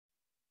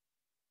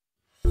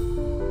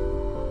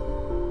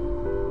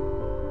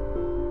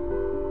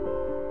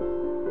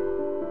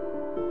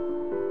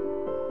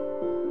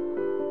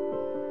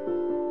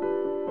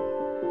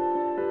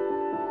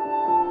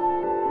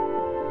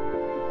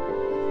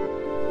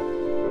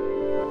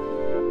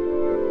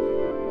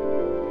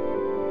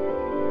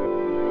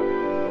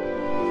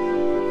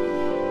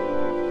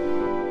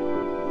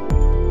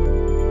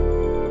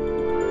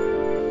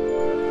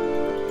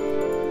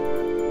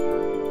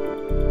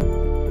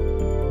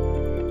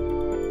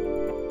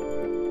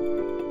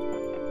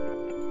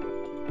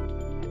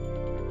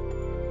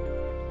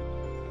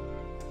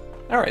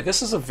Alright,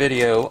 this is a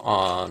video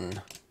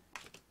on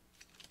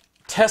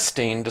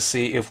testing to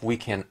see if we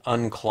can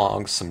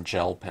unclog some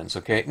gel pens,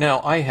 okay? Now,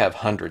 I have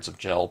hundreds of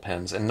gel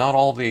pens, and not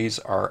all these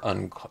are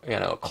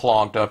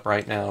clogged up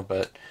right now,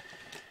 but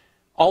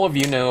all of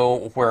you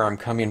know where I'm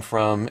coming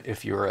from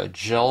if you're a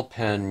gel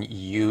pen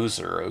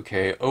user,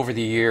 okay? Over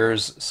the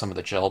years, some of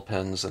the gel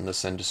pens in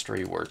this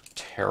industry were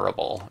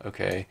terrible,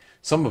 okay?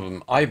 Some of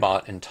them, I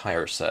bought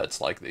entire sets,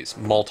 like these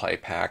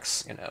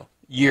multi-packs,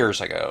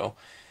 years ago,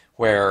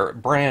 where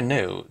brand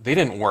new, they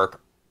didn't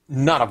work,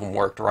 none of them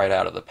worked right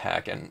out of the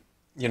pack. And,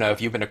 if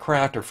you've been a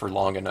crafter for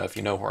long enough,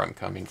 you know where I'm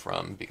coming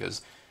from,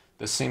 because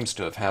this seems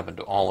to have happened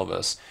to all of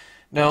us.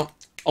 Now,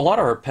 a lot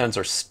of our pens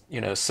are,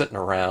 sitting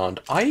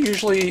around. I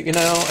usually,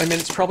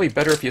 it's probably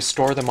better if you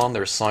store them on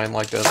their sign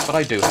like this, but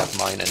I do have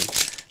mine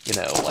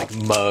in, like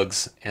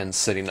mugs and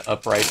sitting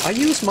upright. I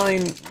use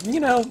mine,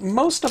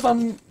 most of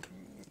them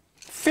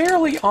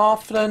fairly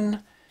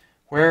often,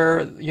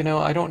 where,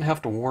 I don't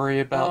have to worry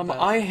about that.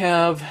 I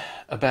have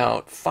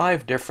about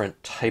 5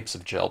 different types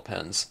of gel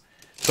pens.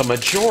 The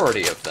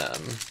majority of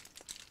them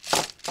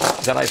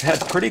that I've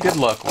had pretty good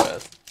luck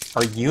with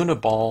are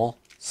Uniball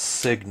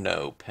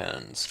Signo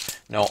pens.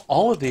 Now,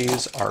 all of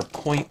these are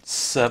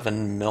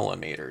 0.7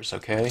 millimeters,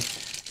 okay?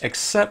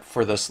 Except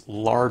for this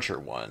larger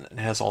one. It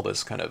has all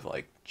this kind of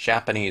like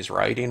Japanese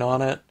writing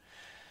on it.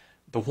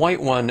 The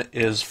white one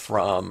is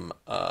from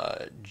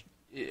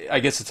I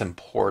guess it's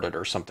imported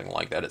or something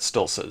like that. It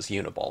still says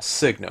Uniball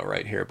Signo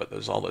right here, but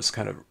there's all this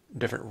kind of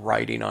different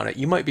writing on it.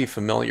 You might be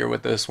familiar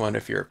with this one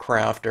if you're a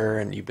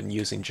crafter and you've been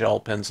using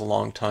gel pens a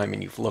long time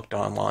and you've looked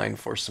online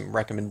for some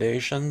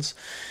recommendations.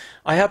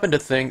 I happen to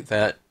think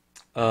that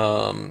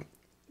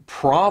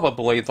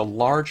probably the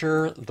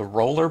larger the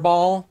roller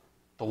ball,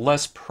 the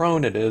less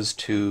prone it is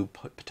to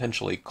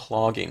potentially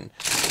clogging.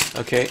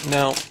 Okay,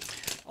 now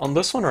on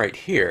this one right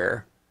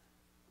here,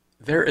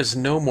 there is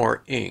no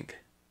more ink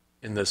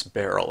in this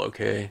barrel,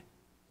 okay?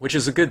 Which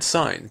is a good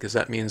sign, because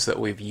that means that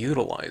we've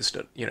utilized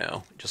it,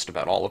 just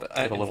about all of it.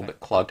 I have a little bit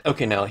clogged.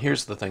 Okay, now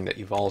here's the thing that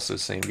you've also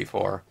seen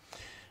before.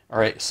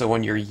 Alright, so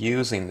when you're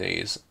using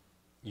these,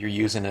 you're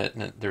using it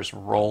and there's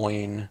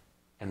rolling,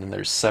 and then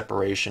there's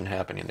separation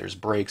happening. There's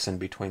breaks in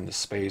between the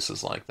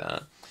spaces like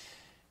that.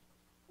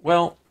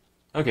 Well,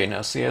 okay,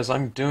 now see, as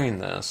I'm doing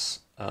this,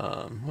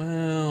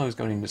 well, I was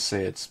going to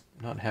say it's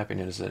not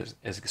happening as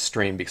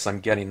extreme because I'm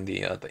getting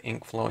the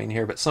ink flowing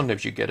here, but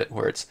sometimes you get it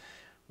where it's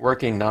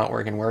working, not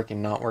working,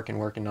 working, not working,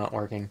 working, not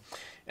working.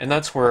 And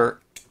that's where,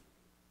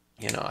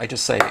 I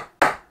just say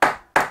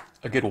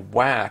a good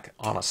whack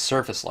on a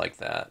surface like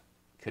that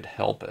could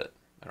help it.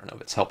 I don't know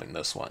if it's helping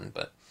this one,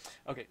 but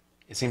okay.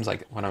 It seems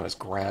like when I was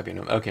grabbing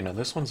them, okay, now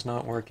this one's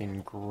not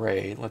working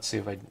great. Let's see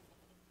if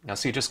now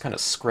see, just kind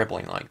of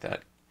scribbling like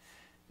that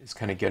is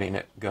kind of getting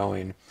it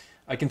going.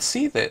 I can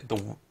see that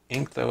the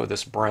ink, though,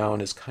 this brown,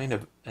 is kind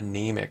of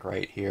anemic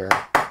right here.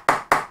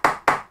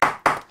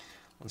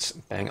 Let's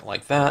bang it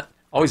like that.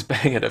 Always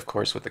bang it, of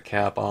course, with the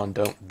cap on.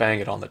 Don't bang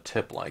it on the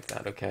tip like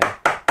that, okay?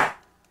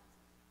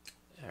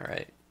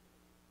 Alright.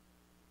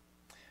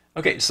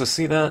 Okay, so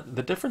see that?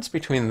 The difference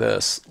between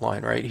this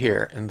line right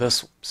here and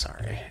this,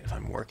 sorry if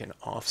I'm working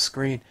off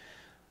screen,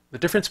 the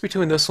difference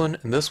between this one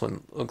and this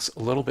one looks a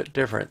little bit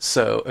different.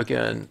 So,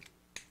 again,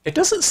 it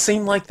doesn't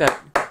seem like that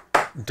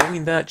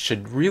doing that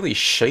should really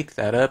shake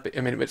that up.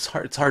 I mean, it's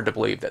hard to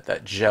believe that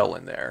that gel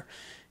in there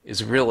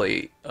is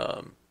really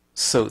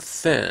so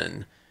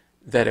thin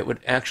that it would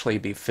actually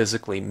be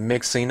physically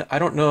mixing. I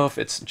don't know if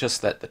it's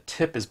just that the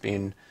tip is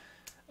being,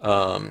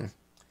 the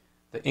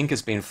ink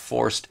is being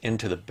forced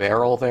into the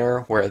barrel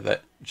there,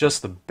 where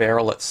just the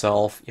barrel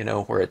itself,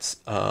 where it's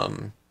a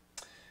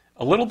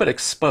little bit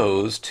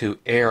exposed to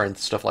air and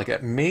stuff like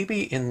that.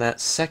 Maybe in that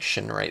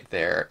section right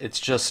there, it's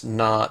just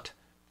not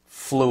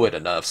fluid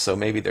enough, so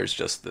maybe there's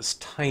just this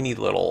tiny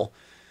little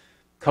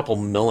couple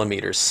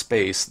millimeter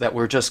space that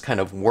we're just kind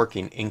of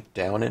working ink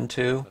down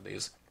into.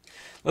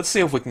 Let's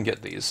see if we can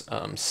get these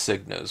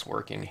Signos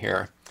working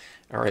here.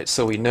 Alright,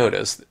 so we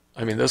notice,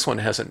 this one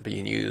hasn't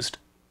been used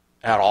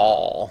at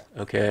all,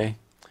 okay?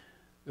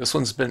 This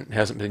one's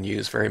hasn't been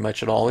used very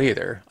much at all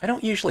either. I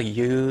don't usually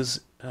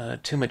use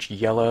too much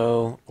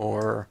yellow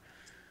or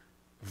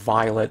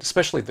violet,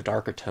 especially the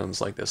darker tones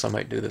like this. I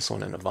might do this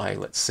one in a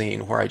violet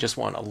scene where I just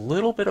want a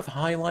little bit of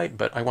highlight,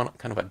 but I want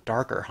kind of a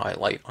darker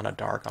highlight on a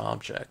dark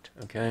object,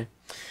 okay?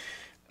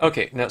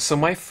 Okay, now, so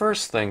my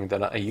first thing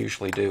that I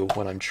usually do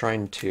when I'm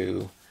trying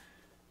to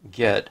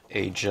get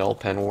a gel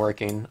pen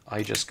working,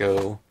 I just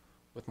go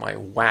with my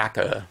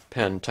whack-a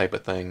pen type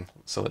of thing.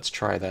 So let's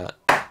try that.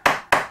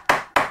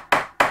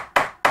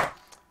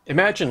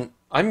 Imagine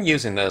I'm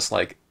using this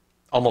like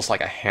almost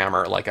like a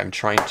hammer, like I'm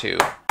trying to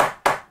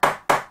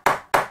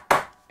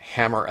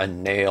hammer a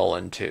nail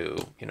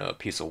into, a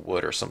piece of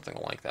wood or something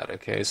like that,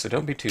 okay? So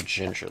don't be too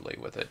gingerly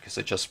with it, because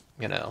it just,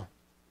 it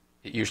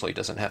usually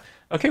doesn't have...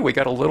 Okay, we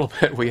have a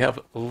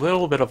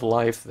little bit of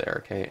life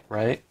there, okay,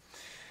 right?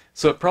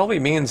 So it probably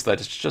means that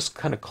it's just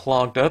kind of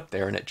clogged up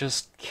there, and it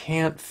just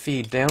can't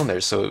feed down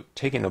there, so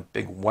taking a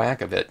big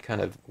whack of it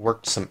kind of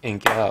worked some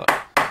ink out.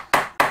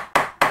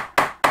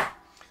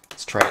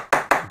 Let's try it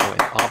going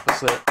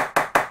opposite.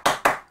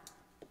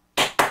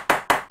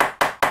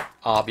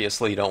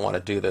 Obviously, you don't want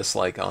to do this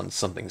like on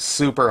something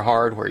super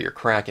hard where you're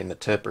cracking the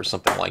tip or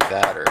something like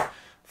that, or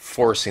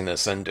forcing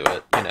this into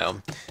it, you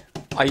know.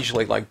 I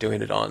usually like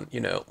doing it on, you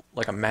know,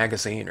 like a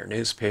magazine or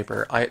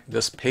newspaper.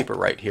 This paper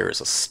right here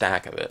is a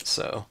stack of it,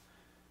 so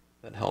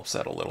that helps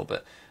out a little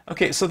bit.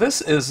 Okay, so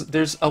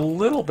there's a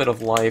little bit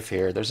of life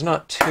here. There's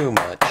not too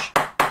much.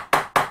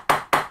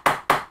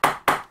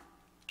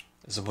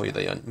 This is probably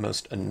the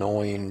most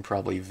annoying,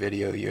 probably,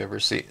 video you ever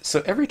see.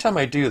 So every time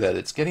I do that,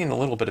 it's getting a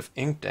little bit of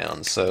ink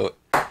down, so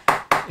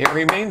it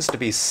remains to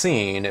be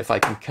seen if I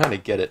can kind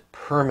of get it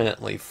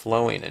permanently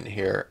flowing in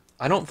here.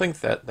 I don't think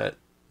that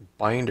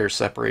binder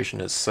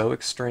separation is so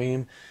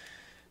extreme.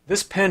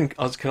 This pen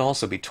can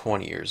also be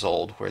 20 years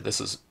old, where this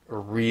is a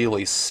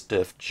really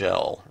stiff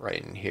gel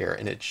right in here,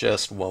 and it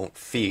just won't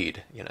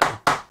feed, you know.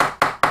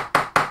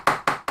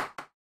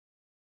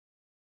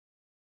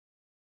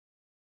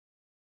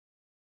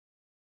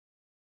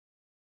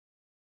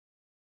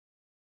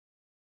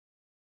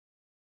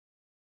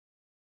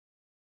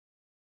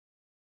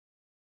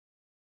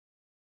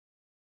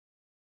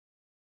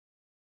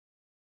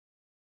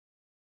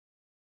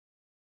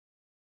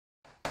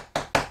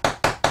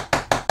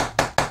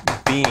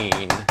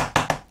 Being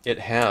it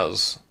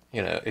has,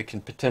 you know, it can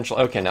potentially...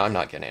 Okay, now I'm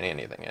not getting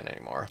anything in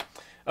anymore.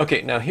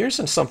 Okay, now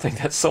here's something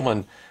that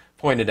someone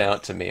pointed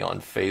out to me on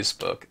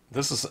Facebook.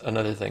 This is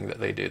another thing that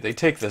they do. They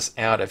take this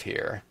out of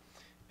here,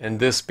 and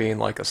this being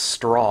like a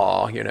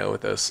straw, you know,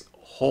 with this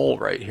hole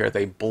right here,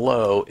 they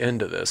blow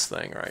into this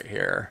thing right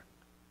here.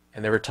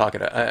 And they were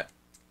talking about,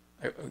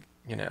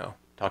 you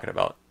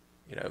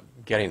know,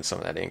 getting some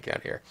of that ink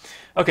out here.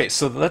 Okay,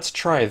 so let's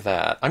try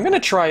that. I'm going to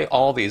try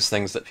all these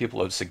things that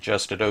people have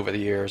suggested over the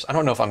years. I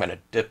don't know if I'm going to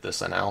dip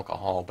this in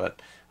alcohol,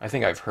 but I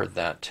think I've heard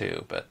that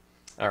too. But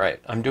all right,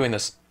 I'm doing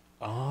this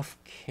off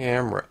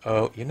camera.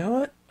 Oh, you know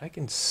what? I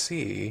can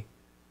see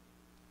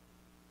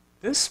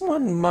this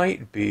one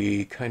might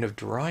be kind of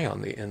dry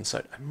on the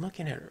inside. I'm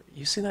looking at it.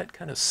 You see that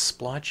kind of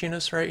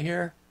splotchiness right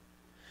here?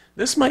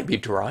 This might be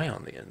dry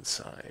on the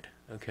inside,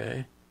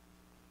 okay?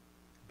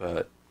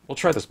 But we'll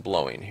try this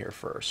blowing here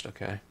first,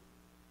 okay?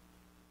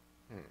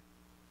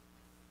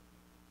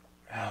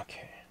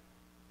 Okay.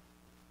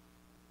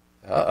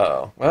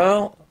 Uh-oh.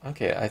 Well,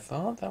 okay, I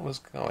thought that was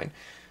going.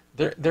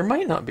 There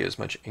might not be as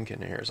much ink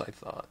in here as I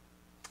thought.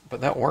 But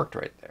that worked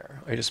right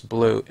there. I just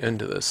blew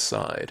into this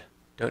side.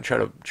 Don't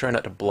try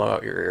not to blow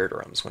out your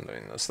eardrums when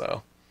doing this,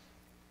 though.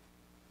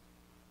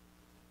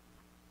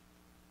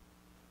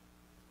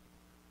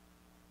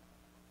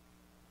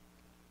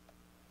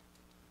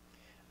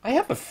 I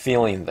have a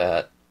feeling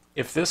that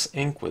if this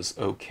ink was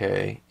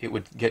okay, it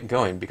would get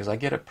going because I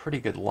get a pretty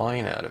good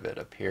line out of it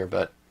up here,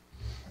 but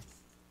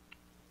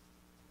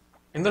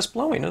and this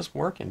blowing is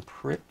working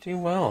pretty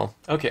well.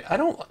 Okay, I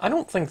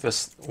don't think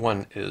this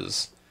one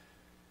is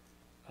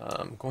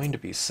going to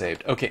be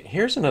saved. Okay,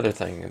 here's another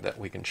thing that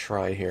we can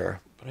try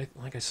here, but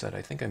like I said,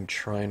 I think I'm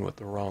trying with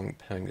the wrong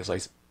pen because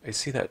I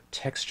see that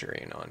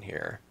texturing on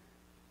here,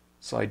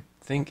 so I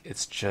think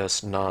it's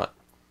just not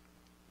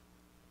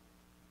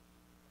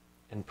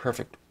in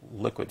perfect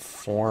liquid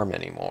form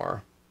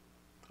anymore.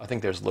 I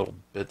think there's little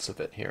bits of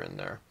it here and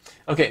there.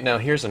 Okay, now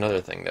here's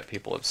another thing that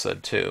people have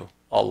said too.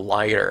 A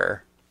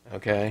lighter,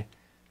 okay?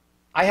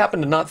 I happen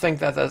to not think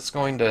that that's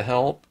going to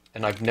help,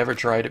 and I've never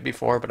tried it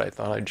before, but I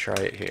thought I'd try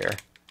it here.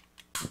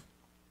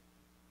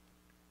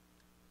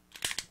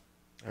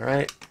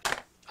 Alright?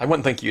 I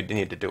wouldn't think you'd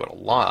need to do it a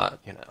lot,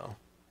 you know,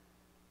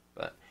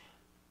 but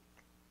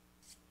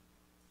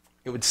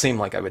it would seem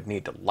like I would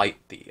need to light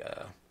the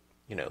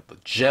you know, the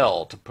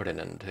gel to put it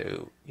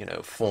into, you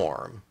know,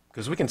 form.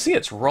 Because we can see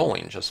it's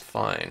rolling just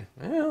fine.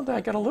 Well,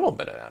 I got a little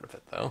bit out of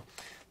it, though.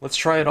 Let's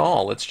try it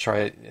all. Let's try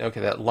it. Okay,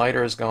 that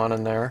lighter is gone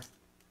in there.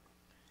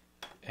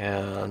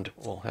 And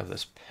we'll have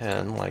this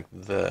pen like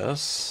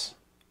this.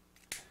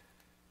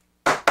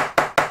 We'll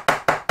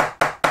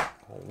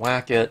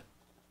whack it.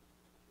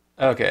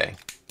 Okay.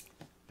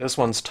 This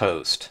one's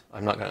toast.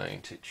 I'm not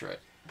going to try it.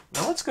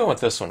 Now let's go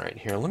with this one right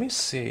here. Let me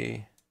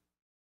see.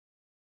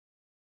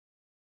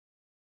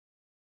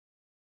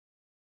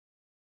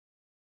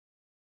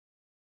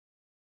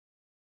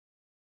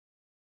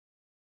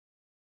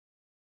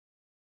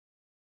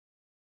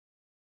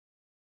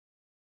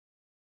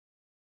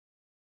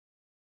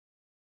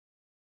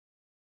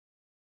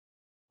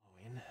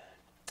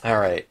 All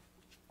right,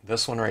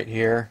 this one right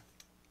here,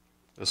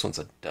 this one's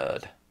a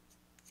dud.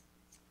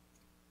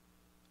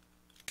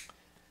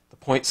 The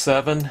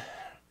 .7,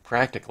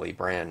 practically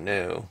brand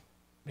new.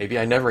 Maybe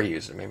I never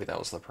used it. Maybe that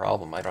was the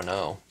problem. I don't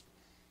know.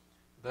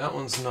 That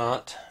one's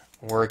not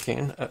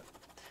working.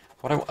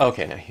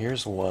 Okay, now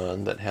here's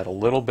one that had a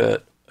little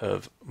bit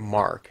of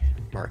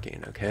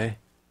marking, okay?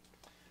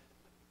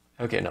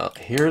 Okay, now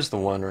here's the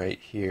one right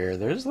here.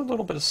 There's a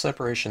little bit of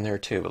separation there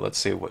too, but let's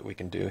see what we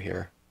can do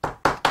here.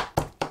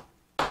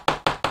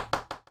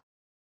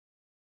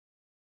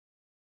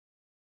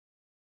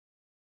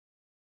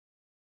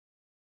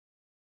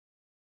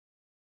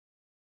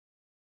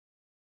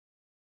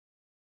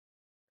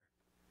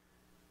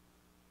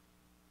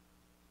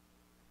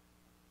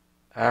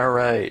 All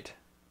right.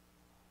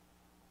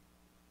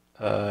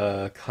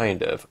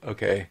 Kind of.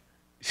 Okay.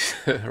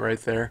 Right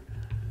there.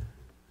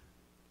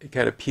 It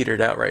kind of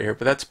petered out right here,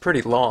 but that's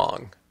pretty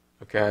long.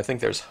 Okay, I think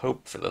there's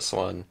hope for this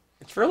one.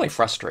 It's really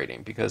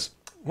frustrating because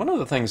one of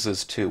the things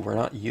is, too, we're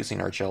not using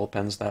our gel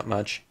pens that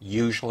much,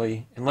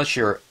 usually, unless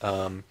you're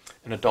an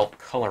adult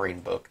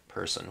coloring book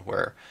person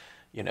where,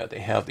 you know, they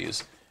have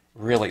these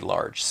really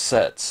large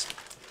sets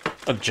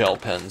of gel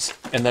pens,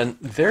 and then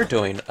they're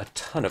doing a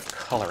ton of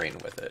coloring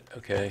with it,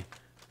 okay?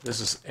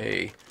 This is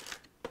a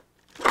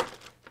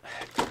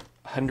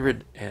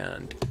 100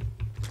 and,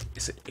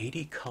 is it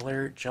 80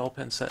 color gel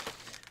pen set?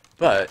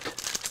 But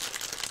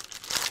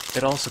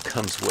it also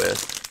comes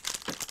with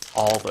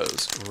all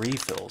those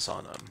refills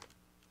on them,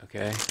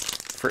 okay,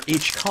 for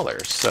each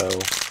color. So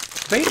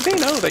they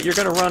know that you're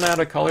going to run out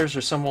of colors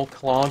or some will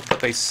clog, but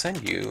they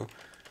send you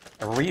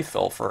a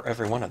refill for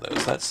every one of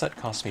those. That set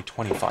cost me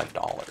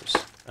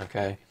 $25,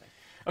 okay?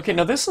 Okay,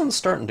 now this one's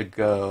starting to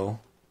go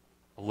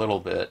a little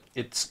bit.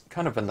 It's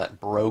kind of in that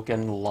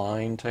broken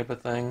line type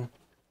of thing.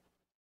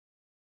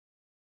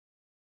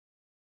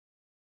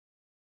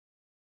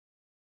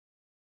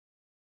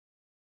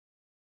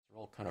 They're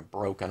all kind of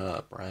broken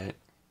up, right?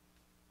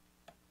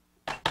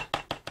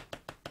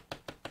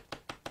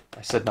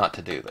 I said not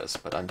to do this,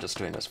 but I'm just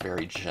doing this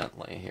very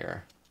gently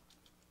here.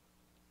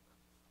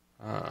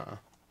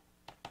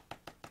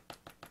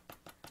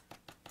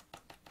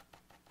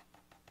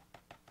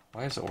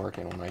 Why is it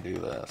working when I do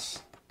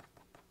this?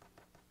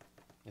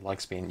 It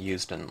likes being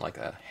used in like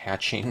a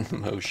hatching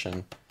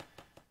motion.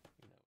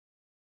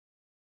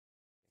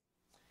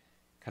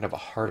 Kind of a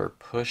harder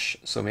push,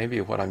 so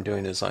maybe what I'm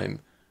doing is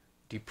I'm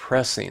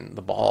depressing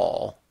the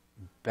ball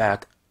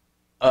back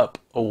up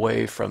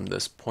away from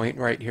this point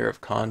right here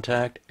of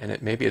contact,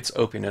 and maybe it's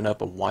opening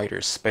up a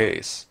wider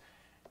space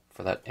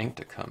for that ink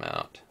to come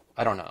out.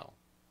 I don't know.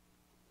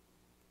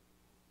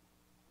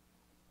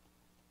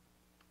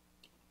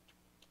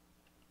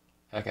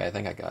 Okay, I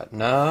think I got it.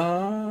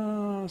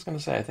 No, I was going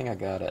to say, I think I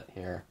got it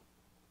here.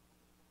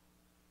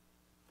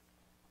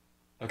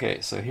 Okay,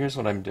 so here's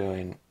what I'm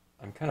doing.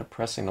 I'm kind of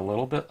pressing a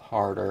little bit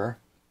harder,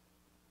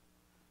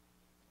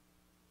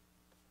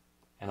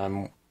 and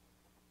I'm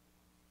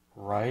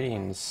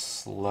writing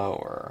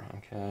slower,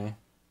 okay?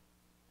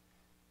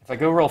 If I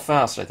go real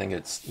fast, I think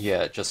it's,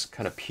 yeah, it just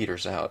kind of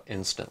peters out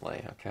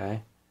instantly,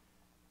 okay?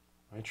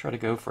 I try to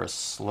go for a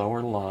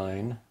slower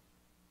line.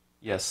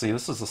 Yeah, see,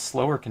 this is a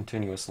slower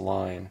continuous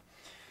line.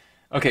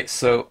 Okay,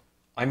 so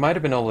I might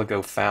have been able to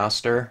go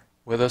faster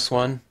with this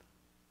one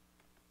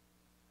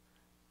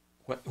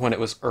when it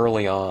was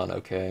early on,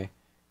 okay?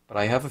 But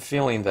I have a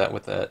feeling that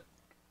with that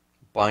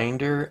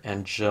binder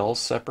and gel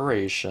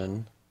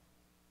separation,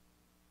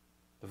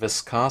 the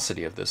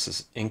viscosity of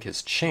this ink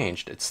has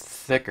changed. It's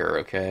thicker,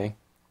 okay?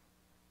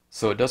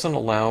 So it doesn't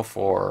allow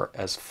for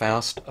as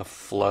fast a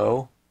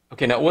flow.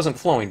 Okay, now it wasn't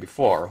flowing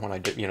before when I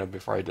did, you know,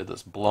 before I did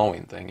this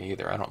blowing thing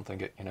either. I don't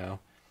think it, you know.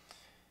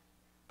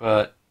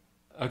 But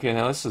okay,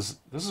 now this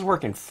is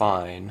working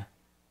fine.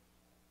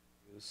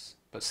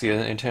 But see,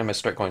 anytime I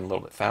start going a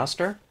little bit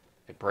faster,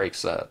 it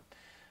breaks up.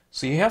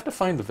 So you have to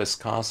find the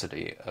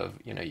viscosity of,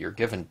 you know, your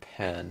given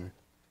pen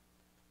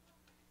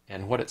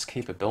and what its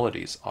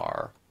capabilities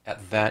are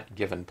at that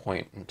given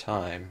point in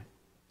time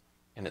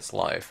in its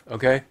life,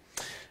 okay?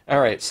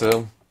 All right,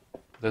 so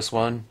this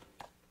one,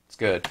 it's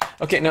good.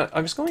 Okay, now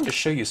I was going to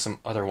show you some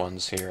other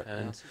ones here,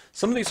 and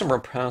some of these are more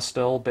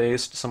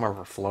pastel-based, some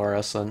are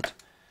fluorescent.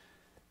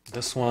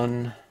 This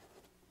one,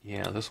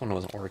 yeah, this one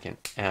wasn't working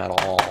at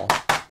all.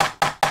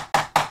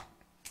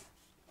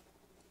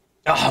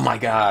 Oh my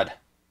God,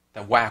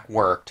 the whack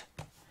worked.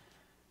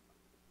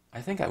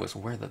 I think I was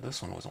aware that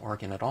this one wasn't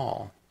working at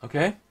all,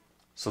 okay?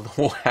 So the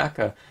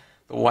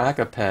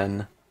Wacka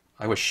pen,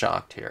 I was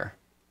shocked here.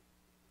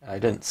 I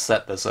didn't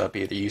set this up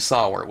either. You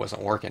saw where it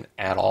wasn't working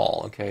at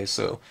all, okay?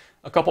 So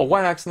a couple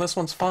whacks and this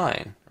one's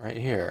fine right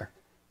here.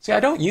 See, I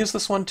don't use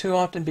this one too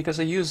often because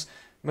I use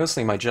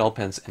mostly my gel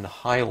pens in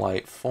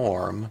highlight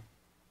form.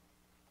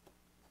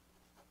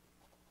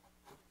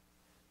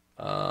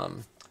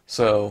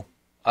 So,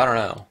 I don't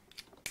know.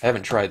 I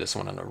haven't tried this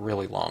one in a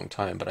really long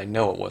time, but I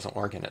know it wasn't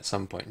working at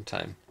some point in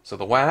time. So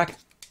the whack,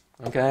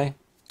 okay?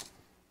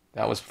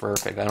 That was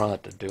perfect. I don't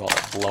have to do all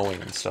that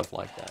blowing and stuff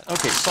like that.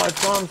 Okay, so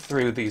I've gone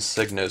through these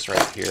Signos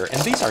right here,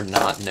 and these are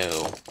not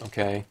new,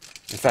 okay?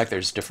 In fact,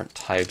 there's different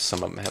types.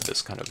 Some of them have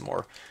this kind of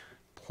more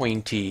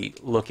pointy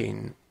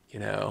looking, you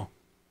know,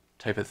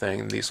 type of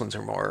thing. These ones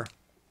are more,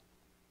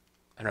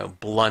 I don't know,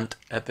 blunt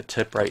at the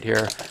tip right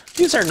here.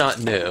 These are not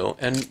new,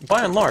 and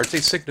by and large,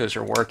 these Signos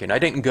are working. I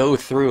didn't go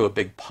through a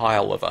big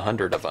pile of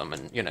 100 of them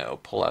and, you know,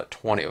 pull out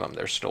 20 of them.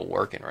 They're still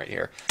working right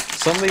here.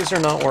 Some of these are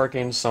not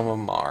working, some of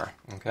them are,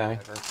 okay?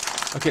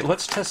 Okay,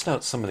 let's test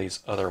out some of these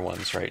other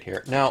ones right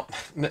here. Now,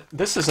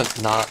 this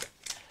isn't not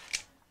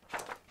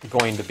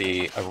going to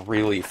be a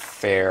really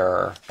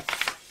fair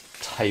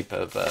type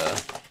of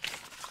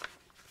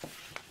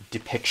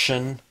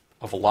depiction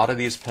of a lot of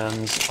these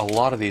pens. A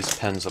lot of these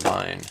pens of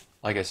mine,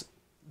 like I said,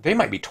 they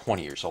might be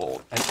 20 years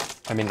old.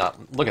 I mean,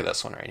 look at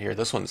this one right here.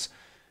 This one's,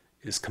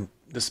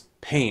 this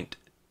paint.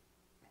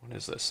 What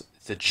is this?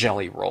 It's a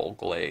Jelly Roll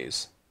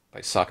Glaze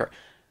by Soccer.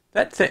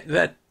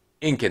 That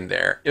ink in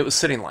there, it was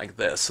sitting like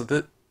this, so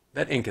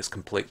that ink is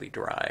completely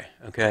dry.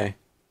 Okay.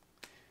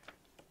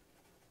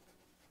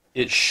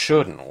 It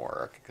shouldn't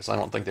work because I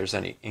don't think there's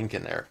any ink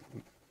in there.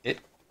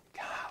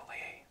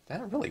 Golly,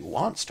 that really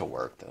wants to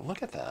work though.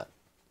 Look at that.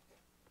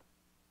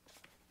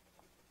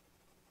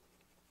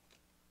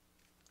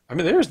 I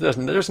mean,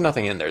 there's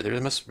nothing in there.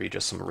 There must be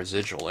just some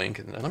residual ink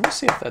in there. Let me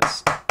see if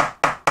that's...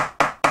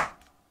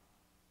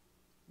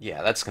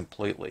 Yeah, that's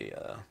completely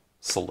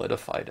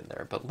solidified in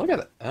there. But look at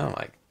it. Oh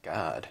my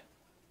God.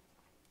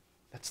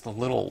 That's the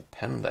little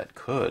pen that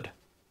could.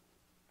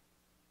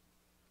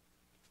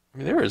 I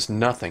mean, there is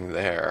nothing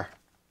there.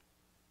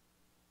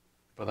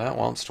 But that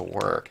wants to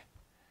work.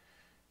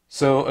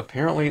 So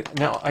apparently...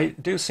 Now, I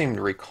do seem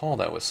to recall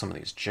that with some of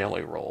these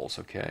jelly rolls,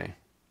 okay?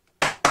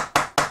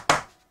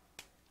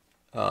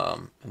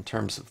 In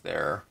terms of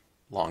their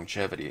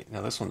longevity.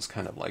 Now this one's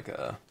kind of like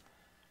a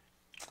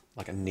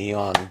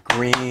neon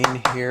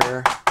green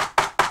here.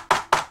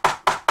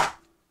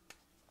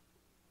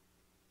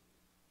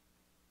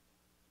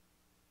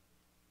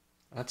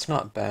 That's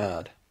not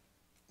bad.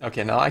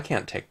 Okay, now I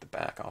can't take the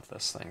back off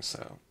this thing,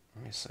 so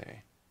let me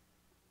see.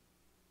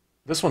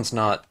 This one's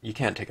not, you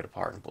can't take it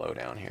apart and blow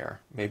down here.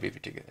 Maybe if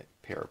you take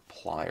a pair of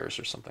pliers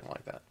or something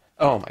like that.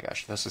 Oh my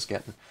gosh, this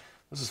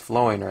is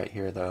flowing right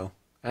here though.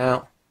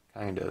 Well,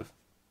 kind of.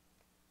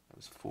 I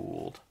was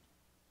fooled.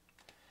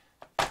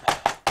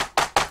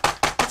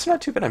 It's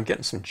not too bad. I'm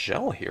getting some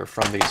gel here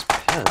from these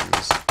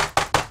pens,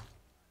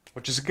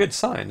 which is a good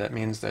sign. That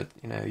means that,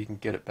 you know, you can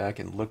get it back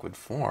in liquid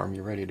form.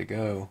 You're ready to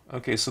go.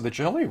 Okay, so the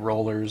jelly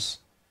rollers,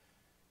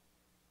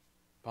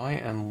 by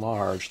and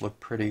large, look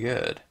pretty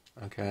good.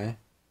 Okay.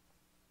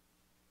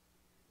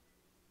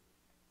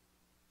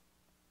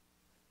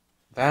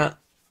 That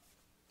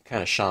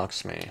kind of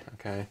shocks me.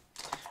 Okay.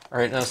 All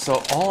right, now,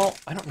 so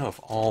I don't know if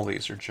all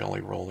these are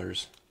jelly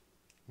rollers.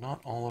 Not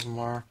all of them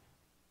are.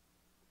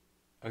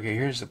 Okay,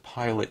 here's the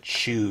Pilot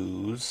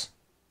Shoes.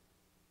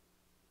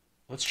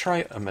 Let's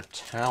try a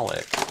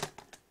metallic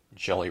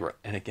jelly roller.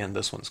 And again,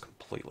 this one's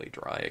completely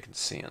dry. I can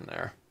see in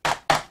there.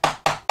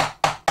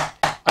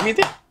 I mean,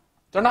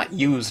 they're not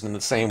used in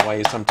the same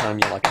way.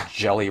 Sometimes you like a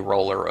jelly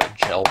roller or a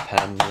gel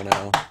pen, you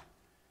know.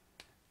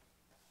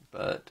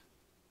 But...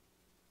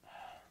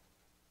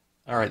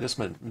 Alright, this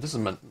is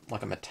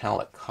like a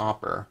metallic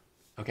copper.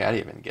 Okay,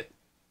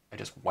 I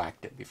just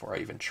whacked it before I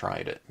even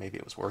tried it. Maybe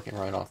it was working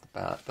right off the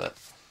bat, but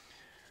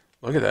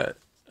look at that.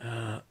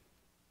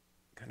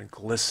 Kind of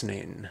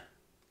glistening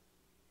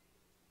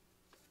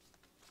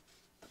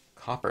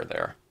copper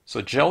there.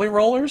 So jelly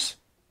rollers?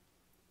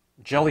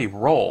 Jelly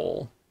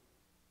roll.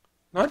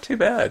 Not too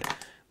bad.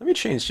 Let me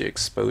change the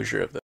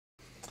exposure of the...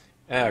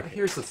 Okay,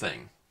 here's the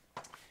thing.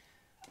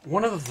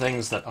 One of the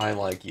things that I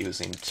like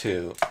using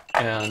too,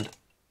 and...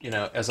 you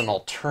know, as an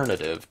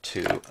alternative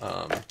to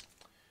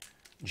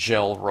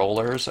gel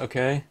rollers,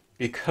 okay,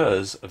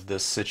 because of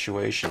this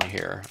situation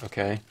here,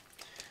 okay,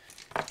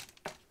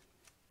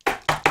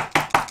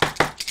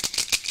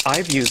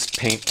 I've used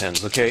paint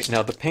pens, okay.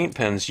 Now, the paint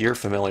pens you're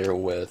familiar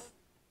with,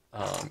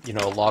 you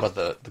know, a lot of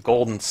the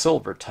gold and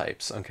silver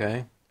types,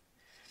 okay,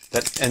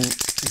 and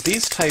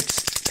these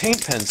types,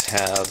 paint pens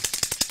have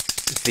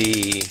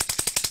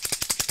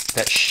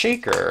that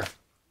shaker,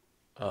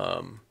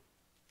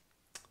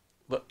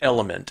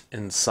 element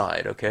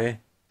inside, okay?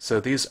 So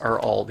these are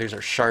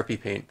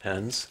Sharpie paint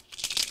pens.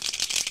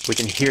 We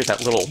can hear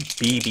that little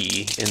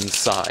BB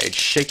inside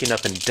shaking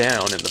up and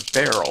down in the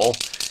barrel,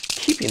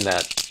 keeping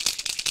that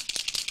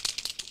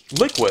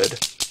liquid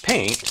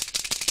paint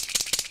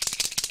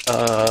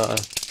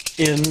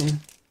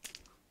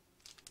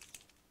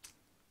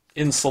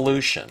in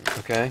solution,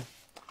 okay?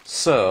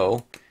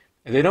 So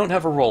they don't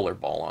have a roller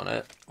ball on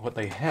it. What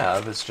they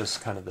have is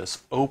just kind of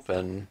this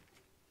open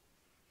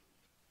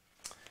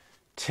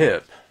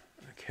tip,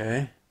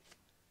 okay?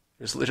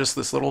 There's just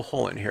this little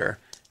hole in here,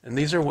 and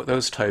these are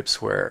those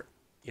types where,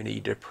 you know,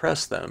 you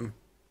depress them,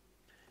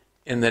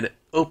 and then it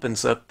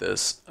opens up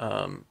this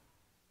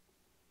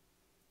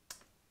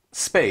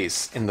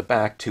space in the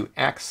back to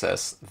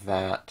access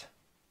that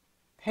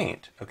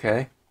paint,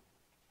 okay?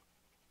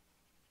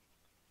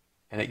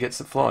 And it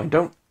gets it flowing.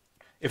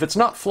 If it's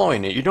not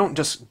flowing, you don't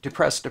just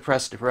depress,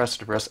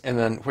 and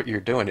then what you're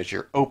doing is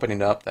you're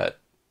opening up that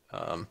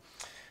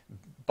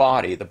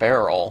body, the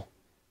barrel,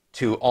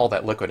 to all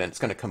that liquid, and it's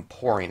going to come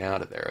pouring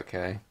out of there,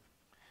 okay?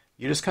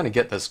 You just kind of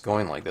get this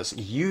going like this,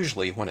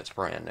 usually when it's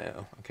brand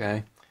new,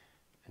 okay?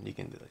 And you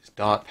can do these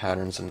dot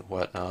patterns and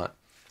whatnot.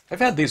 I've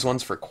had these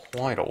ones for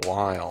quite a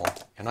while,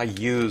 and I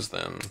use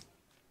them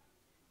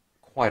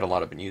quite a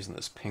lot. I've been using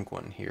this pink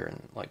one here,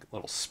 and like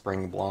little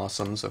spring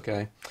blossoms,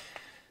 okay?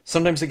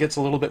 Sometimes it gets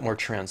a little bit more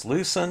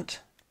translucent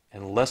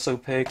and less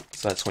opaque,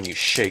 so that's when you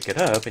shake it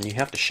up, and you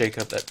have to shake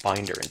up that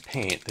binder and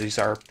paint. These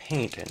are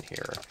paint in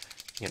here.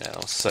 You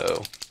know,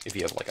 so if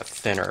you have like a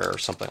thinner or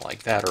something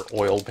like that, or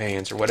oil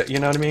paints or whatever, you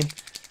know what I mean?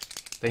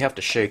 They have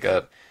to shake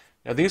up.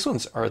 Now these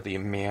ones are the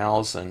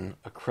Meowsen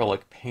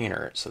acrylic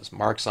painter. It says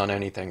marks on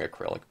anything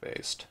acrylic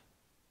based.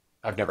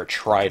 I've never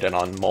tried it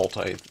on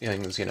multi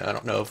things, you know, I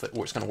don't know if it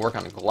was going to work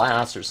on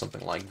glass or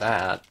something like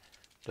that.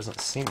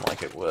 Doesn't seem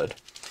like it would.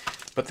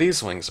 But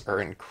these wings are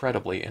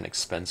incredibly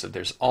inexpensive.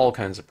 There's all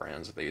kinds of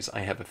brands of these.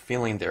 I have a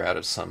feeling they're out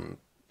of some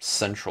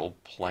central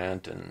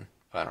plant in,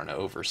 I don't know,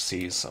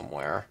 overseas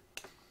somewhere.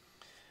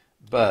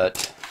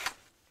 But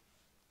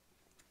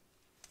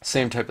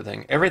same type of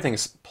thing.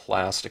 Everything's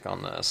plastic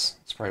on this.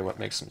 It's probably what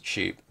makes them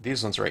cheap.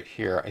 These ones right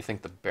here, I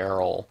think the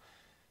barrel,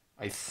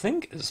 I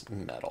think is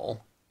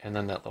metal. And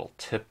then that little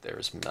tip there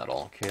is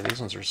metal. Okay,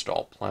 these ones are just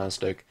all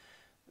plastic.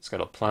 It's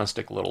got a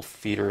plastic little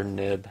feeder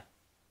nib.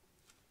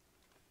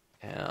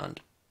 And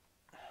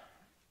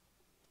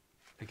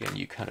again,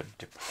 you kind of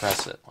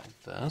depress it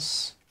like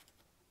this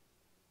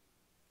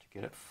to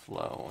get it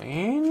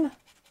flowing.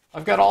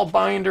 I've got all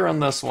binder on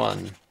this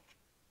one.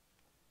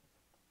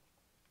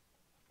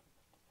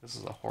 This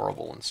is a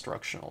horrible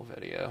instructional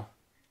video.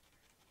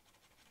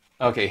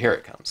 Okay, here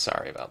it comes.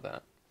 Sorry about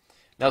that.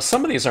 Now,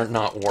 some of these are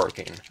not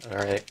working, all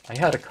right? I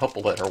had a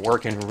couple that are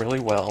working really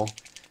well.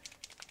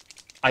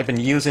 I've been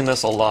using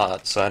this a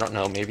lot, so I don't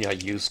know, maybe I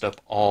used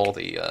up all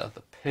the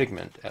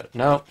pigment.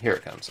 No, here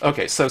it comes.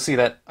 Okay, so see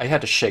that? I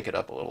had to shake it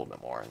up a little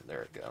bit more, and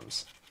there it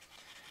comes.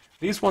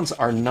 These ones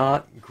are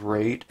not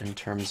great in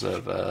terms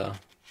of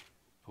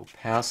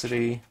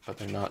opacity, but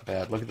they're not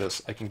bad. Look at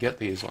this. I can get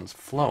these ones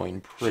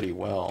flowing pretty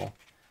well,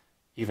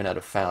 even at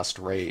a fast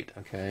rate,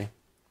 okay?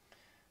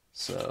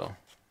 So,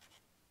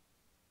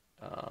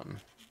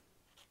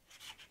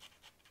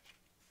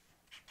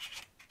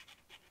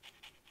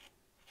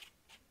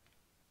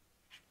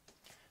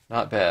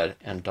 not bad,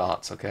 and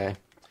dots, okay?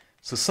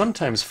 So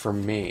sometimes for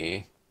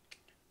me,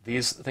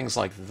 these things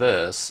like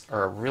this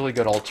are a really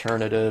good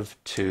alternative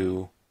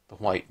to the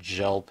white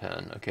gel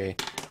pen, okay?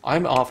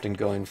 I'm often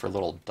going for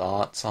little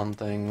dots on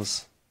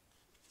things,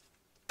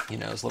 you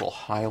know, as little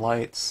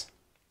highlights,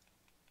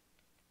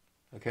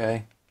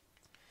 okay?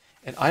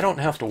 And I don't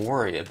have to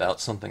worry about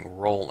something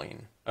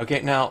rolling.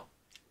 Okay, now,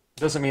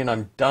 doesn't mean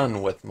I'm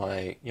done with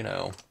my, you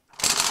know,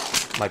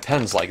 my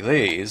pens like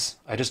these.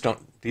 I just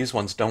don't, these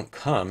ones don't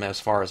come, as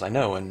far as I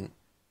know, in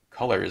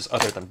colors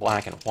other than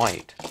black and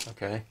white,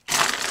 okay?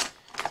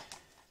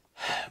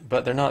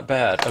 But they're not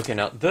bad. Okay,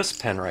 now this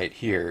pen right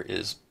here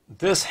is,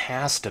 this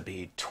has to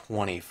be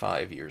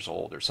 25 years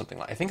old or something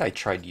like, I think I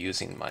tried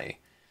using my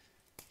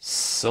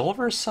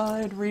silver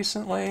side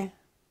recently.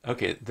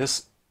 Okay,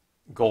 this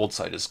gold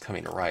side is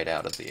coming right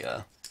out of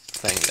the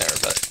thing there,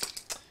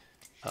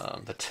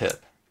 but the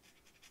tip.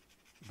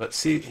 But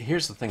see,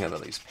 here's the thing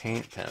about these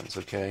paint pens,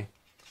 okay?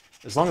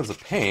 As long as the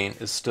paint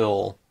is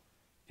still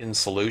in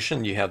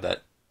solution, you have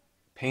that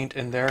paint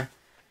in there,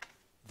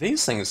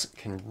 these things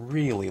can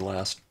really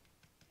last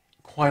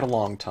quite a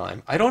long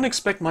time. I don't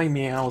expect my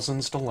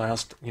Meowsens to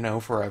last, you know,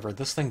 forever.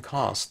 This thing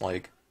costs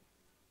like,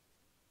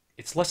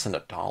 it's less than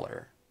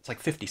 $1. It's like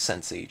 50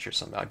 cents each or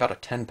something. I bought a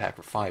 10-pack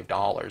for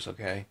 $5,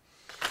 okay?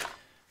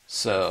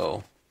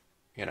 So,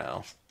 you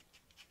know,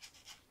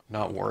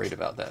 not worried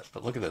about that.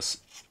 But look at this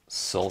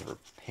silver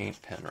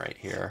paint pen right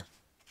here.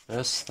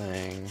 This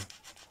thing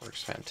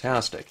works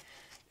fantastic.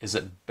 Is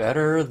it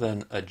better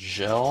than a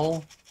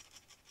gel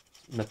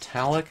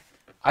metallic?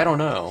 I don't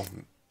know.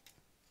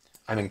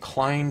 I'm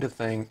inclined to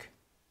think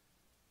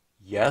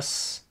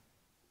yes,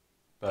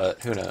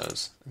 but who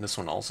knows? And this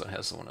one also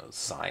has one of those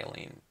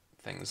xylene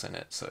things in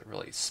it, so it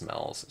really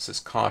smells. It says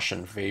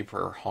caution,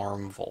 vapor,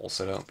 harmful,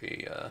 so don't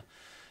be,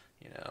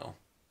 you know,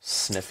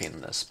 sniffing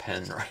this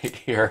pen right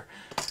here.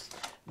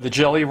 The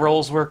jelly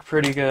rolls work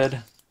pretty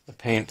good. The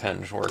paint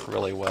pens work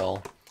really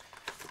well.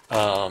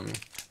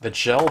 The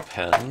gel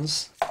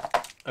pens,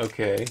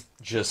 okay,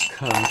 just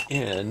come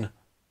in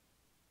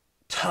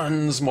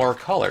tons more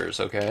colors,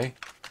 okay,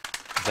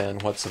 than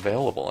what's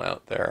available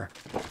out there.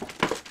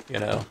 You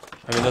know,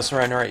 I mean, this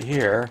one right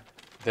here,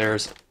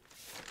 there's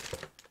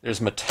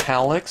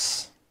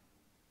metallics,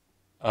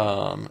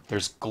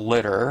 there's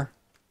glitter,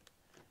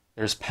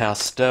 there's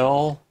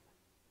pastel,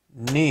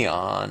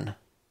 neon,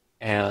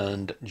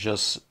 and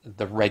just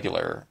the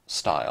regular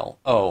style.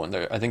 Oh, and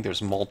I think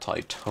there's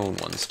multi-tone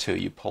ones too.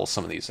 You pull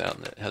some of these out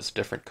and it has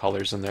different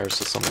colors in there,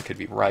 so someone could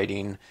be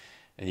writing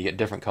and you get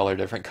different color,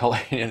 and a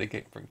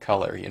different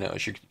color, you know,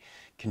 as you're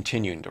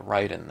continuing to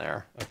write in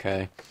there,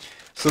 okay?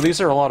 So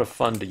these are a lot of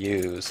fun to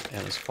use,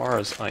 and as far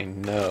as I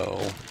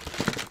know,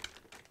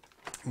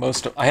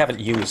 I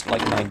haven't used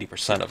like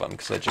 90% of them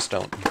because I just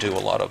don't do a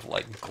lot of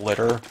like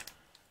glitter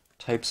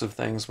types of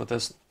things with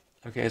this.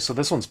 Okay, so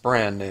this one's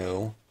brand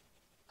new.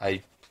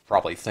 I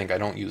probably think I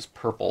don't use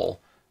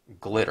purple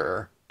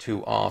glitter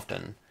too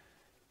often,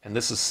 and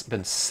this has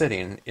been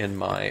sitting in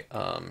my,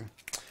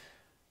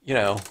 you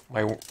know,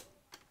 my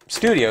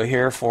studio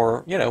here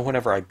for, you know,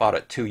 whenever I bought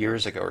it 2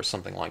 years ago or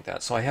something like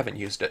that, so I haven't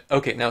used it.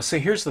 Okay, now see,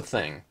 here's the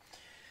thing.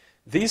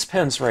 These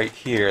pens right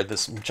here,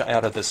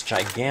 out of this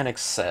gigantic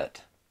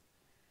set,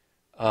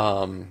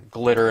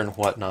 glitter and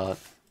whatnot,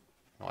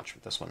 watch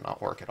this one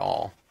not work at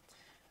all.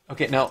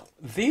 Okay, now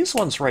these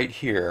ones right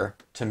here,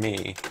 to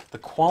me, the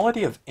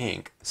quality of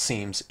ink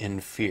seems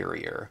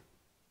inferior.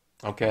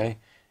 Okay,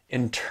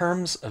 in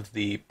terms of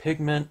the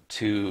pigment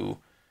to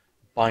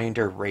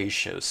binder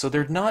ratio. So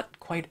they're not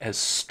quite as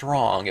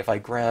strong. If I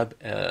grab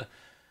a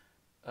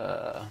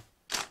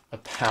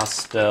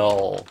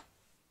pastel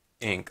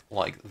ink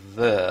like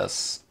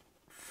this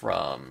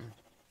from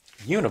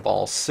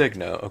Uniball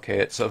Signo, okay,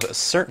 it's of a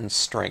certain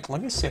strength.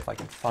 Let me see if I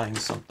can find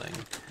something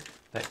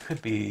that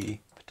could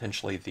be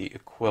potentially the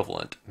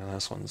equivalent. Now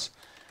this one's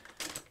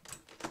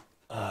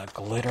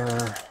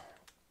glitter.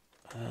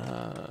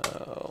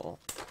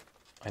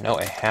 I know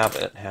I have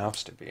it. It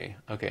has to be.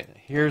 Okay,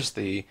 here's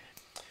the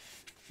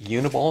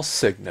Uniball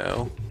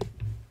Signo.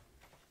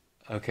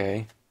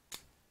 Okay,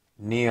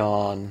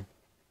 neon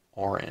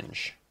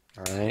orange.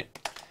 All right,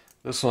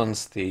 this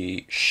one's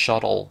the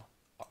shuttle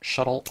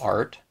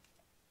art,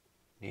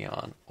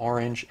 neon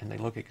orange, and they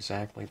look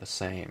exactly the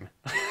same.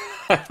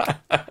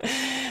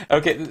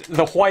 Okay,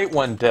 the white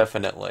one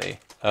definitely,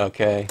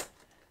 okay,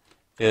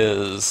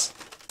 is,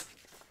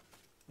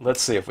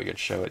 let's see if we could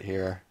show it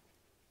here.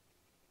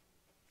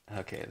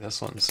 Okay,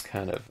 this one's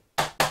kind of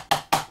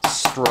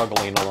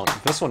struggling along.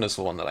 This one is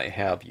the one that I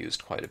have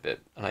used quite a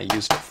bit, and I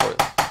used it for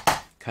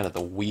kind of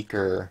the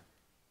weaker,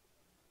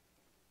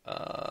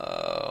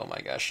 oh my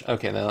gosh,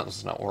 okay, now that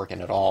was not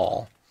working at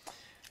all.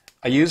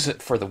 I use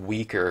it for the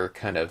weaker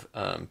kind of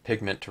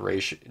pigment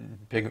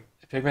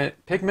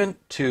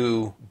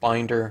to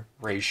binder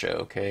ratio,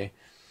 okay?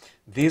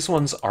 These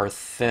ones are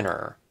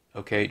thinner,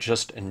 okay,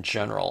 just in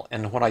general.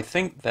 And what I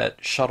think that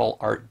Shuttle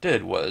Art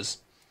did was,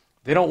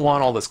 they don't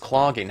want all this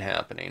clogging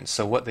happening,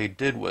 so what they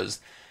did was,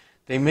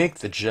 they make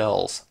the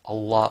gels a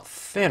lot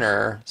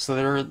thinner, so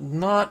they're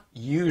not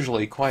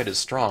usually quite as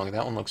strong.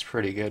 That one looks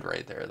pretty good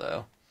right there,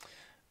 though.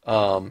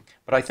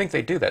 But I think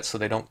they do that so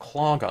they don't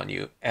clog on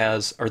you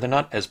or they're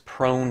not as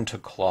prone to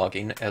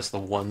clogging as the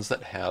ones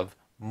that have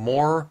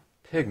more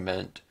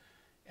pigment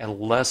and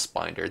less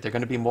binder. They're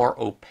going to be more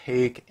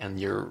opaque, and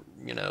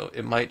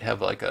it might have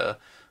like a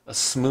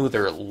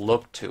smoother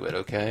look to it,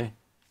 okay?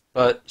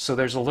 But, so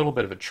there's a little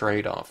bit of a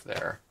trade-off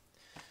there.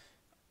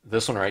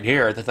 This one right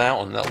here,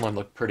 that one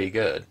looked pretty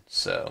good.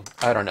 So,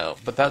 I don't know.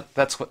 But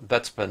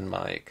that's been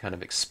my kind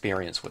of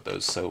experience with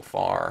those so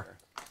far.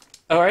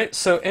 Alright,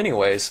 so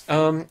anyways,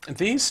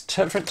 these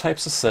different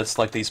types of sets,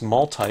 like these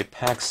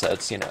multi-pack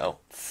sets,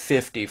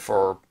 50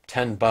 for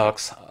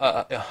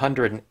 $10,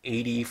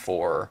 180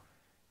 for,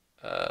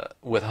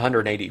 with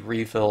 180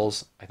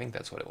 refills, I think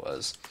that's what it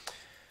was,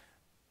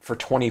 for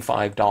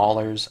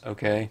 $25,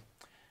 okay?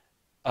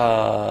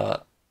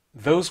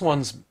 Those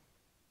ones,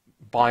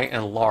 by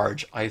and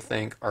large, I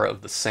think are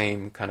of the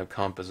same kind of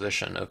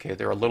composition, okay?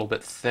 They're a little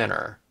bit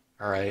thinner,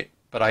 alright?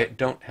 But I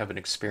don't have an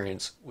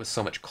experience with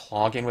so much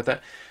clogging with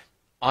that.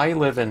 I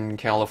live in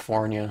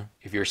California.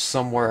 If you're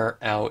somewhere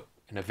out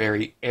in a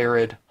very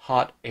arid,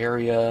 hot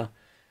area,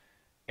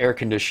 air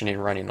conditioning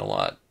running a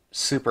lot,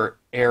 super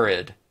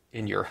arid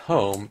in your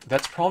home,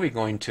 that's probably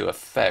going to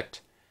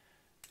affect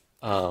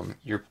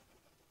your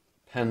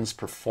pen's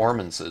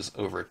performances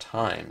over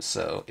time.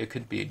 So it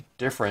could be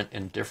different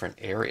in different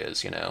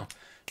areas,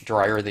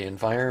 Drier the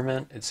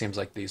environment, it seems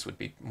like these would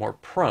be more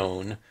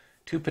prone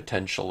to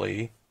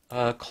potentially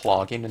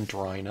clogging and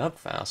drying up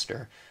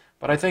faster.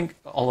 But I think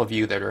all of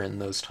you that are in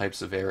those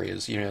types of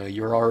areas,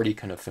 you're already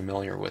kind of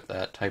familiar with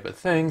that type of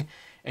thing,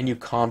 and you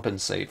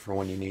compensate for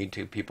when you need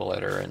to. People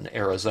that are in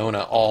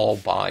Arizona all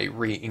buy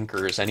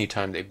re-inkers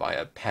anytime they buy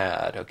a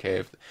pad, okay?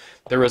 If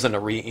there isn't a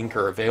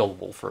re-inker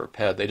available for a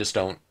pad, they just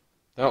don't,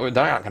 they're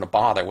not going to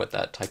bother with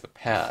that type of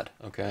pad,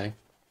 okay?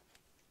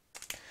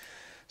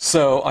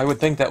 So I would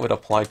think that would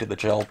apply to the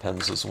gel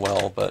pens as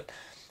well, but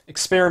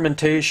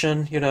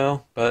experimentation,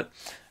 but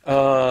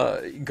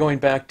going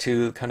back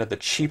to kind of the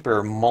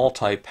cheaper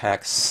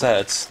multi-pack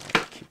sets, I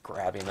keep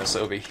grabbing this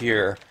over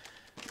here,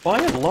 by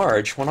and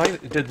large, when I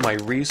did my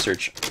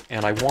research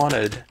and I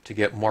wanted to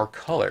get more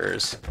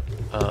colors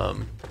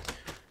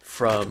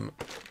from,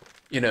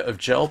 of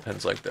gel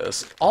pens like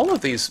this, all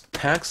of these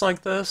packs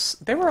like this,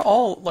 they were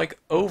all like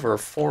over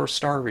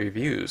 4-star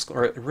reviews,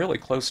 or really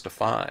close to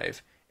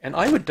 5. And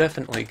I would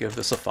definitely give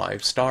this a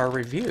 5-star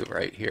review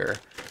right here.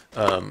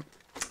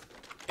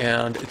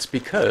 And it's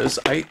because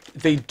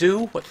they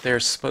do what they're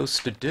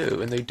supposed to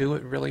do, and they do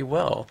it really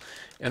well.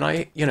 And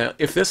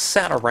if this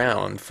sat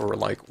around for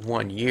like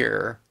 1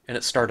 year and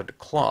it started to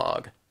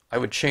clog, I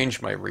would change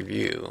my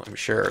review, I'm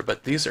sure.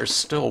 But these are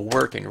still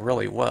working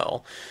really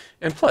well.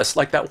 And plus,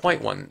 like that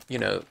white one,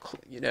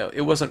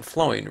 it wasn't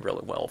flowing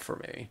really well for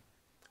me.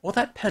 Well,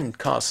 that pen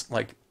cost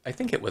I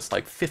think it was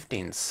like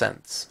 15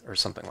 cents or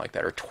something like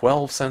that, or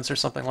 12 cents or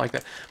something like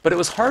that. But it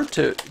was hard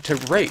to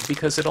rate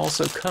because it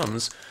also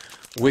comes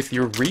with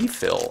your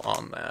refill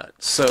on that.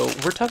 So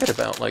we're talking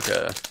about like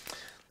a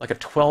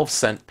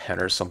 12-cent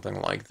pen or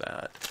something like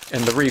that.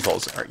 And the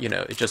refills are,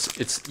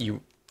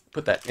 you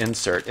put that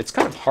insert. It's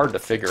kind of hard to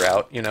figure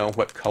out,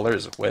 what color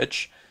is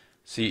which.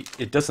 See,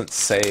 it doesn't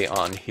say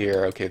on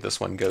here, okay, this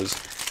one goes,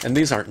 and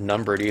these aren't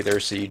numbered either,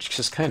 so you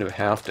just kind of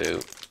have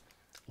to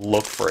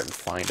look for it and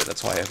find it.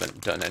 That's why I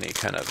haven't done any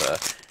kind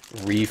of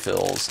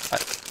refills.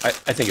 I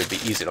think it'd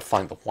be easy to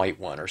find the white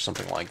one or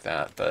something like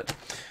that. But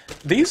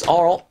these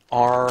all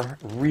are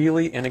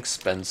really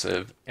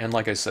inexpensive, and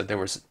like I said,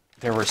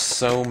 there were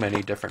so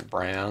many different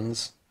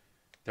brands.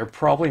 They're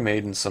probably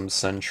made in some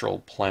central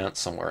plant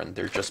somewhere, and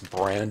they're just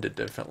branded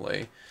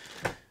differently.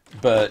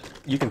 But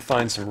you can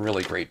find some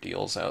really great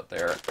deals out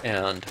there,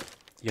 and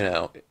you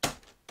know,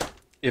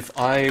 if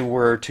I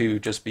were to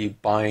just be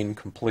buying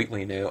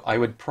completely new,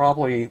 I'd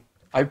probably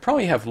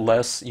have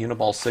less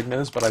Uniball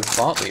Sigmas, but I've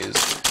bought these.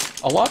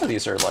 A lot of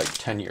these are like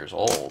 10 years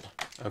old,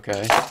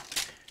 okay?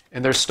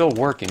 And they're still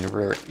working,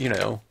 you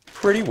know,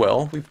 pretty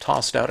well. We've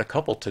tossed out a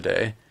couple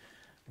today,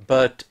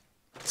 but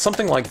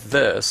something like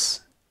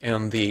this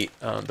and the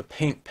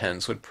paint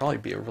pens would probably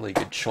be a really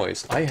good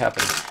choice.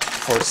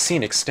 For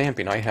scenic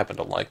stamping, I happen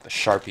to like the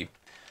Sharpie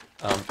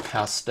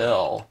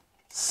pastel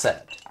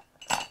set.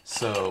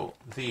 So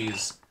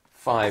these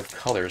 5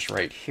 colors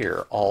right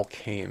here all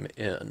came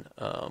in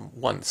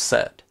one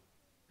set,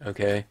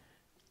 okay?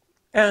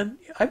 And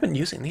I've been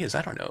using these,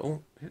 I don't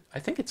know, I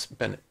think it's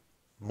been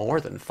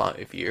more than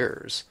 5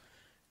 years.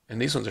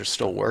 And these ones are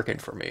still working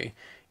for me.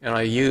 And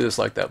I use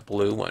like that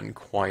blue one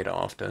quite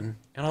often.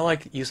 And I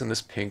like using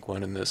this pink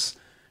one and this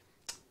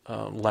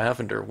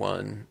lavender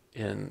one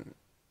in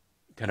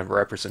kind of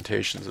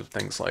representations of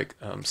things like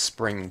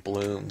spring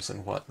blooms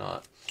and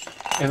whatnot.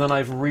 And then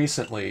I've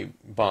recently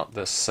bought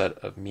this set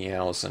of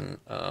Meowsen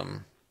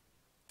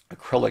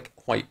acrylic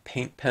white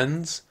paint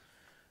pens,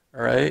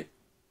 all right?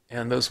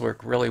 And those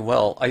work really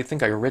well. I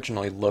think I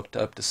originally looked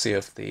up to see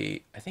if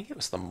I think it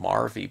was the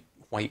Marvy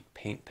white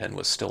paint pen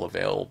was still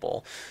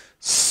available.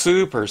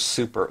 Super,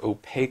 super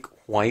opaque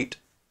white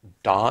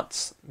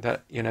dots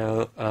that, you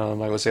know,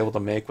 I was able to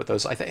make with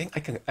those. I think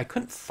I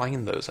couldn't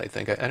find those, I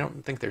think. I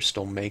don't think they're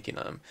still making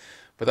them.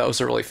 But that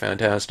was a really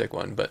fantastic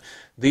one. But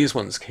these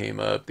ones came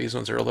up. These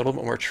ones are a little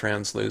bit more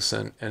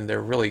translucent, and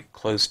they're really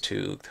close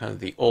to kind of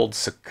the old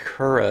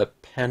Sakura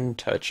Pen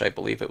Touch, I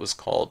believe it was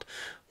called,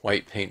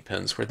 white paint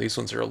pens, where these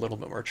ones are a little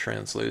bit more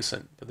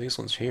translucent. But these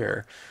ones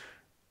here,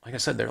 like I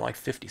said, they're like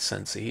 50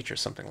 cents each or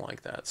something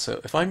like that. So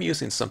if I'm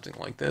using something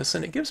like this,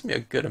 and it gives me a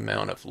good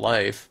amount of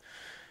life,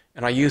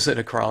 and I use it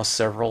across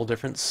several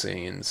different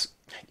scenes,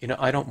 you know,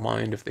 I don't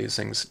mind if these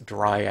things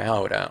dry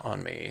out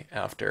on me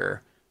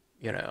after,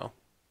 you know,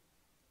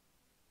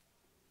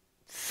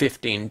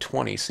 15,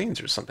 20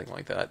 scenes or something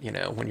like that, you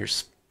know, when you're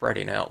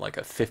spreading out like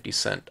a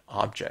 50-cent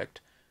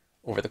object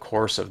over the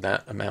course of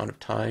that amount of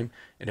time.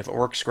 And if it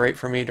works great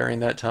for me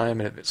during that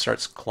time, and if it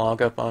starts to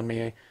clog up on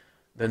me,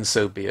 then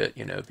so be it,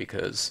 you know,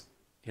 because,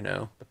 you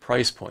know, the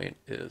price point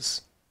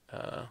is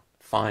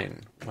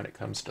fine when it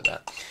comes to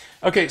that.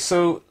 Okay,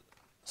 so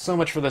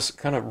much for this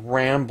kind of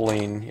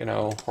rambling, you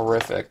know,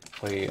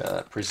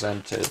 horrifically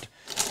presented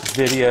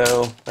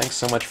video. Thanks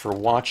so much for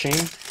watching.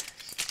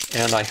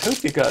 And I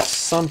hope you got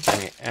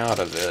something out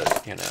of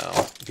it, you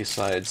know,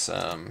 besides,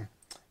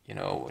 you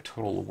know, a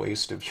total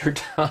waste of your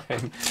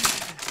time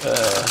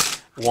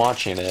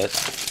watching it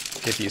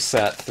if you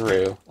sat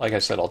through. Like I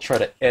said, I'll try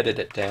to edit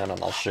it down,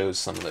 and I'll show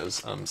some of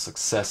those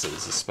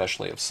successes,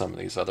 especially of some of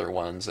these other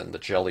ones, and the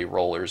jelly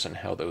rollers and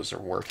how those are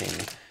working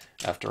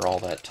after all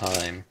that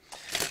time.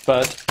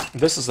 But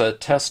this is a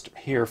test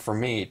here for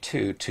me,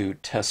 too, to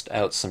test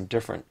out some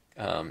different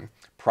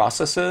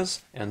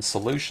processes and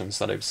solutions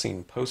that I've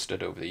seen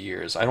posted over the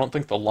years. I don't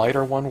think the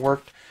lighter one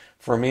worked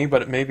for me,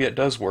 but maybe it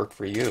does work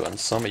for you on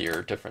some of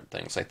your different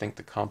things. I think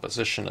the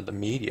composition of the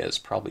media is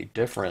probably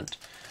different,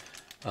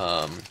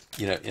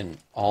 you know, in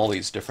all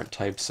these different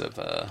types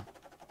of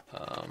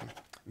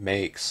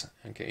makes.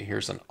 Okay,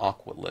 here's an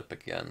aqua lip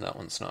again. That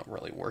one's not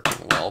really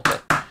working well,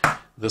 but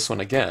this one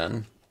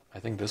again, I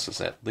think this is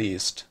at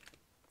least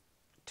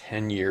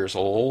 10 years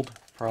old,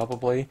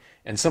 probably.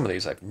 And some of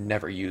these I've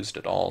never used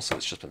at all, so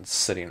it's just been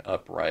sitting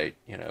upright,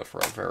 you know, for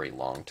a very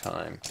long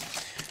time.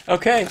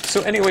 Okay,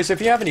 so anyways,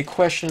 if you have any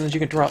questions, you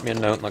can drop me a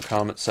note in the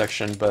comment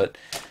section, but,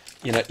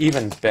 you know,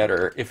 even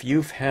better, if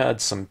you've had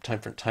some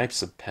different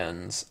types of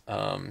pens,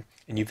 and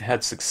you've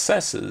had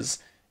successes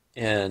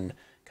in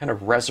kind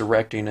of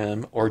resurrecting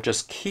them or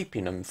just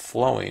keeping them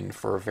flowing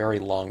for a very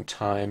long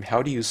time,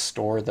 how do you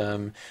store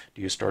them?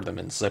 Do you store them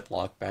in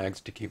Ziploc bags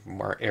to keep them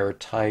more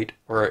airtight?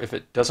 Or if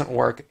it doesn't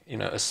work, you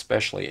know,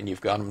 especially, and you've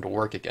got them to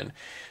work again,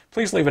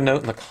 please leave a note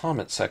in the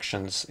comment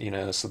sections, you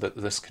know, so that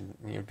this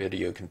your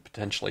video can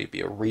potentially be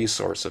a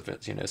resource of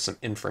it, you know, some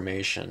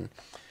information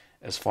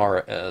as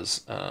far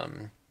as,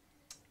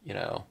 you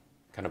know,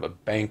 kind of a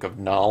bank of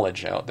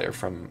knowledge out there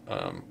from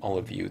all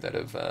of you that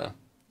have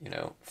you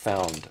know,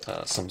 found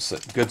some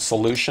good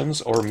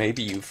solutions, or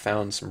maybe you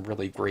found some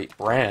really great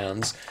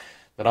brands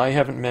that I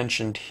haven't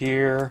mentioned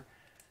here,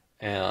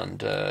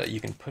 and you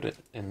can put it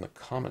in the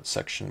comment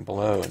section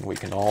below, and we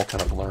can all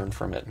kind of learn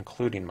from it,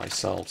 including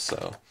myself.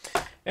 So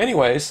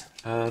anyways,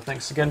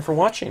 thanks again for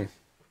watching.